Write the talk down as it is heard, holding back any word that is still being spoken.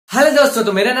Hello दोस्तों,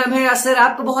 तो मेरा नाम है यासिर।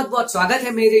 आपका बहुत बहुत स्वागत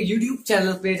है मेरे YouTube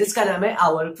चैनल पे जिसका नाम है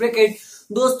आवर क्रिकेट।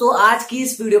 दोस्तों, आज की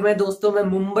इस वीडियो में दोस्तों मैं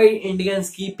मुंबई इंडियंस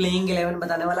की प्लेइंग 11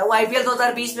 बताने वाला हूँ। आईपीएल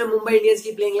 2020 में मुंबई इंडियंस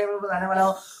की प्लेइंग 11 बताने वाला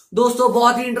हूँ। दोस्तों,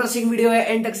 बहुत ही इंटरेस्टिंग वीडियो है,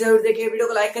 एंड तक जरूर देखिए। वीडियो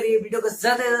को लाइक करिए, वीडियो को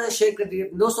ज्यादा से ज्यादा शेयर कर दिए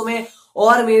दोस्तों में,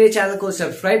 और मेरे चैनल को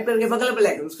सब्सक्राइब करके बगल बेल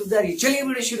आइकन उसको दबाइए। चलिए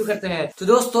वीडियो शुरू करते हैं। तो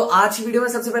दोस्तों, आज की वीडियो में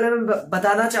सबसे पहले मैं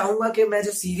बताना चाहूंगा कि मैं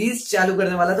जो सीरीज चालू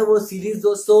करने वाला था वो सीरीज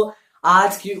दोस्तों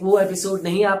आज की वो एपिसोड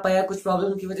नहीं आ पाया कुछ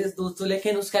प्रॉब्लम की वजह से दोस्तों,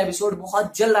 लेकिन उसका एपिसोड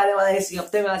बहुत जल्द आने वाला है। इसी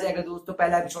हफ्ते में आ जाएगा दोस्तों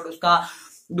पहला एपिसोड उसका।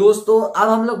 दोस्तों, अब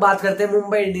हम लोग बात करते हैं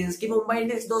मुंबई इंडियंस की। मुंबई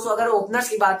इंडियंस दोस्तों, अगर ओपनर्स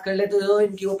की बात कर ले तो जो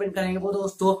इनकी ओपन करेंगे वो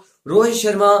दोस्तों रोहित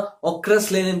शर्मा और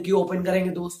क्रिस लिन इनकी ओपन करेंगे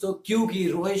दोस्तों, क्योंकि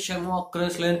रोहित शर्मा और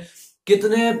क्रिस लिन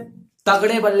कितने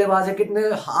तगड़े बल्लेबाज है, कितने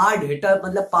हार्ड हिटर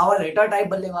मतलब पावर हिटर टाइप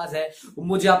बल्लेबाज है,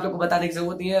 मुझे आप लोग को बताने की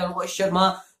जरूरत नहीं है। रोहित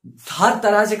शर्मा हर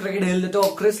तरह से क्रिकेट खेल लेते हो,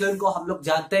 क्रिस लिन को हम लोग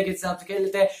जानते हैं किस हिसाब से खेल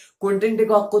लेते हैं। क्विंटन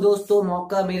डिकॉक को दोस्तों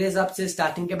मौका मेरे हिसाब से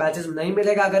स्टार्टिंग के मैचेस में नहीं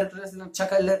मिलेगा। अगर क्रिस लिन अच्छा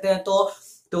कर लेते हैं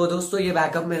तो दोस्तों ये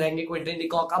बैकअप में रहेंगे क्विंटन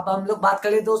डिकॉक। अब हम लोग बात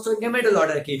करें दोस्तों इनके मिडिल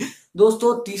ऑर्डर की।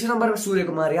 दोस्तों, तीसरे नंबर पे सूर्य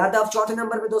कुमार यादव, चौथे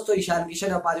नंबर पे दोस्तों ईशान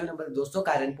किशन और पांचवें नंबर पे दोस्तों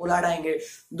कायरन पोलार्ड आएंगे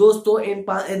दोस्तों।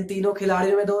 इन तीनों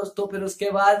खिलाड़ियों में दोस्तों फिर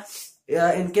उसके बाद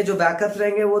इनके जो बैकअप्स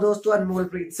रहेंगे वो दोस्तों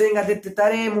अनमोलप्रीत सिंह, आदित्य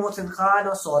तरे, मोहसिन खान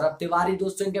और सौरभ तिवारी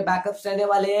दोस्तों इनके बैकअप्स रहने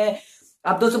वाले हैं।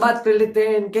 अब दोस्तों बात कर लेते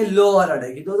हैं इनके लोअर ऑर्डर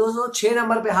की। तो दोस्तों 6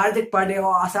 नंबर पे हार्दिक पांड्या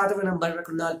और 7वें नंबर पे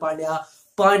कृणाल पांड्या।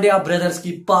 पांड्या ब्रदर्स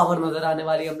की पावर नजर आने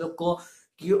वाली हम लोग को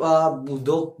कि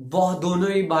दोनों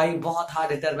ही भाई बहुत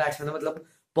हार्ड हिटर बैट्समैन है, मतलब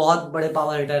बहुत बड़े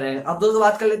पावर हिटर हैं। अब दोस्तों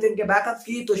बात कर लेते हैं इनके बैकअप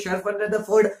की। तो शरफन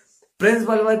रदरफोर्ड, प्रिंस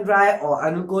बलवंत राय और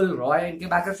अनुकुल रॉय इनके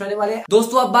बैकअप रहने वाले हैं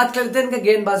दोस्तों। अब बात कर लेते हैं इनके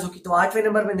गेंदबाजों की। तो 8वें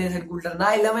नंबर पे नेथन कुल्टर,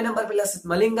 9वें नंबर पे लसित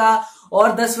मलिंगा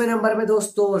और 10वें नंबर पे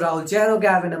दोस्तों राहुल चहर और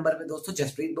 11वें नंबर पे दोस्तों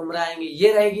जसप्रीत बुमराह आएंगे।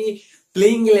 ये रहेगी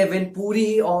प्लेइंग 11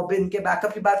 पूरी। और इनके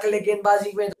बैकअप की बात कर ले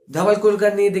गेंदबाजी में धवल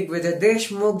कुलकर्णी, दिग्विजय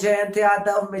देशमुख, जयंत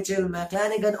यादव, मिचेल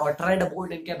मैक्लैनिगन और ट्रेंट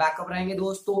बोल्ट इनके बैकअप रहेंगे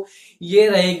दोस्तों। ये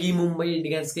रहेगी मुंबई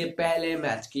इंडियंस के पहले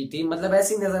मैच की टीम, मतलब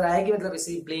ऐसी नजर आएगी, मतलब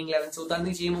इसी प्लेइंग 11 से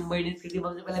उतरनी चाहिए मुंबई इंडियंस की टीम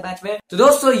अपने पहले मैच में। तो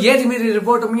दोस्तों ये थी मेरी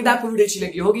रिपोर्ट। उम्मीद आपको वीडियो अच्छी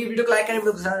लगी होगी। वीडियो को लाइक करें,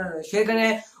 वीडियो को शेयर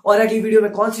करें, और अगली वीडियो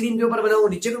में कौन सी टीम के ऊपर बनाऊं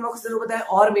नीचे कमेंट बॉक्स में जरूर बताएं,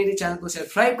 और मेरे चैनल को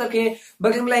सब्सक्राइब करके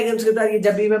बगल में लाइक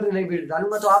जब भी मैं अपनी नई वीडियो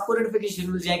डालूंगा तो आपको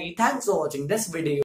नोटिफिकेशन मिल जाएगी। Thanks for watching this video.